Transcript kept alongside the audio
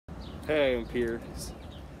Hey, I'm Pierre.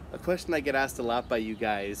 A question I get asked a lot by you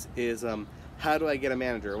guys is, how do I get a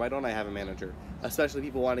manager? Why don't I have a manager? Especially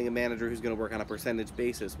people wanting a manager who's going to work on a percentage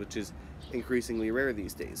basis, which is increasingly rare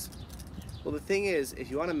these days. Well, the thing is,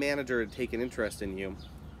 if you want a manager to take an interest in you,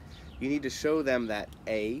 you need to show them that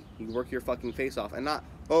A, you work your fucking face off, and not,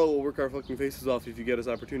 oh, we'll work our fucking faces off if you get us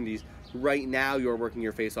opportunities. Right now you're working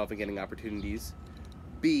your face off and getting opportunities.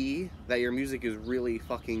 B, that your music is really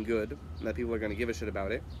fucking good, and that people are going to give a shit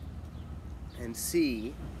about it. And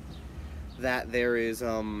C, that there is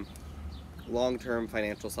long-term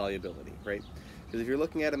financial solubility, right? Because if you're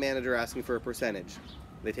looking at a manager asking for a percentage,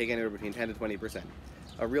 they take anywhere between 10 to 20%.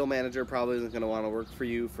 A real manager probably isn't going to want to work for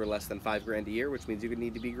you for less than $5 grand a year, which means you could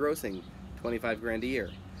need to be grossing 25 grand a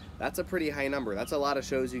year. That's a pretty high number. That's a lot of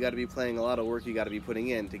shows you got to be playing, a lot of work you got to be putting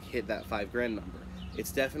in to hit that 5 grand number.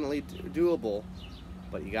 It's definitely doable,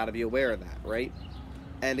 but you got to be aware of that, right?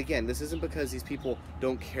 And again, this isn't because these people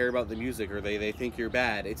don't care about the music or they think you're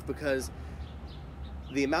bad. It's because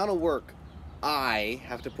the amount of work I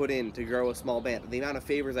have to put in to grow a small band, the amount of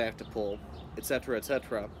favors I have to pull, etc.,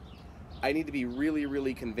 etc., I need to be really,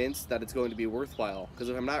 really convinced that it's going to be worthwhile. Because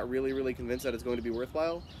if I'm not really, really convinced that it's going to be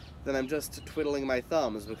worthwhile, then I'm just twiddling my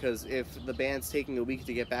thumbs. Because if the band's taking a week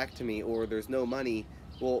to get back to me or there's no money,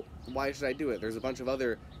 well, why should I do it? There's a bunch of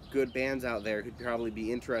other good bands out there who'd probably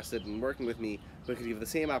be interested in working with me, who could give the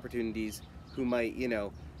same opportunities, who might, you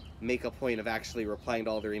know, make a point of actually replying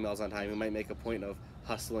to all their emails on time, who might make a point of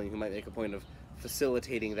hustling, who might make a point of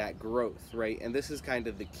facilitating that growth, right? And this is kind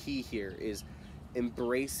of the key here, is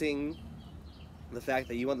embracing the fact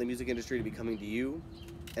that you want the music industry to be coming to you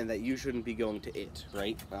and that you shouldn't be going to it,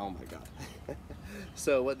 right? Oh my god.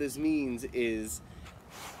 So what this means is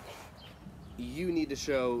you need to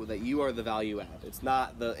show that you are the value add. It's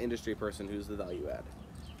not the industry person who's the value add,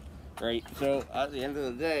 right? So at the end of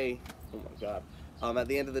the day, oh my god, at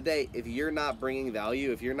the end of the day, if you're not bringing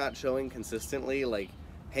value, if you're not showing consistently, like,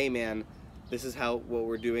 hey man, this is what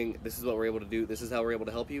we're doing, this is what we're able to do, this is how we're able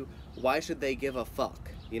to help you, why should they give a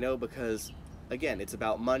fuck? You know, because again, it's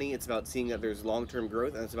about money, it's about seeing that there's long-term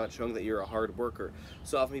growth, and it's about showing that you're a hard worker.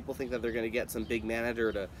 So often people think that they're going to get some big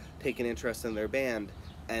manager to take an interest in their band,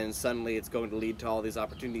 and suddenly it's going to lead to all these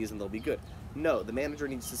opportunities and they'll be good. No, the manager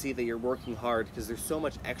needs to see that you're working hard, because there's so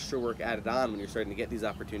much extra work added on when you're starting to get these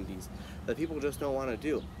opportunities that people just don't want to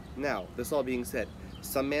do. Now, this all being said,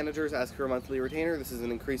 some managers ask for a monthly retainer. This is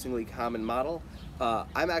an increasingly common model.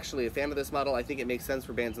 I'm actually a fan of this model. I think it makes sense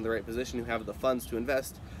for bands in the right position who have the funds to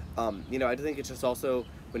invest. You know, I think it's just also,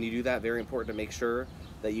 when you do that, very important to make sure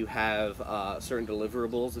that you have certain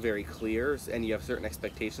deliverables very clear, and you have certain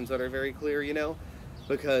expectations that are very clear, you know?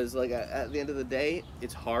 Because, like, at the end of the day,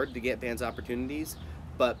 it's hard to get bands opportunities,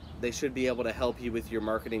 but they should be able to help you with your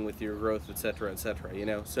marketing, with your growth, etc., etc., you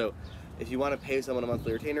know? So if you want to pay someone a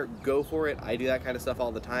monthly retainer, go for it. I do that kind of stuff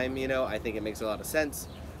all the time, you know? I think it makes a lot of sense.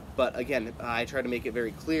 But again, I try to make it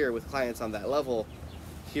very clear with clients on that level.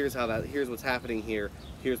 Here's what's happening here.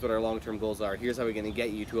 Here's what our long-term goals are. Here's how we're going to get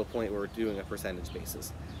you to a point where we're doing a percentage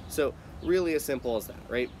basis. So really as simple as that,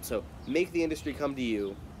 right? So make the industry come to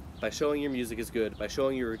you by showing your music is good, by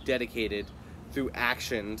showing you're dedicated through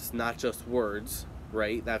actions, not just words,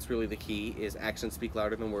 right? That's really the key, is actions speak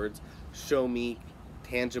louder than words. Show me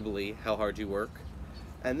tangibly how hard you work.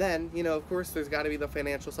 And then, you know, of course, there's got to be the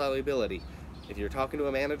financial solubility. If you're talking to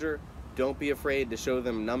a manager, don't be afraid to show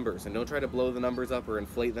them numbers, and don't try to blow the numbers up or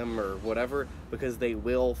inflate them or whatever, because they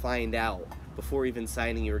will find out before even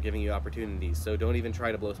signing you or giving you opportunities. So don't even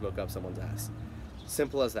try to blow smoke up someone's ass.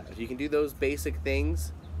 Simple as that. If you can do those basic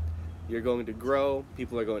things, you're going to grow,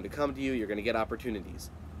 people are going to come to you, you're going to get opportunities.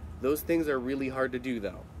 Those things are really hard to do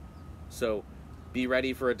though. So be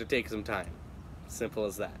ready for it to take some time. Simple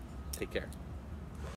as that. Take care.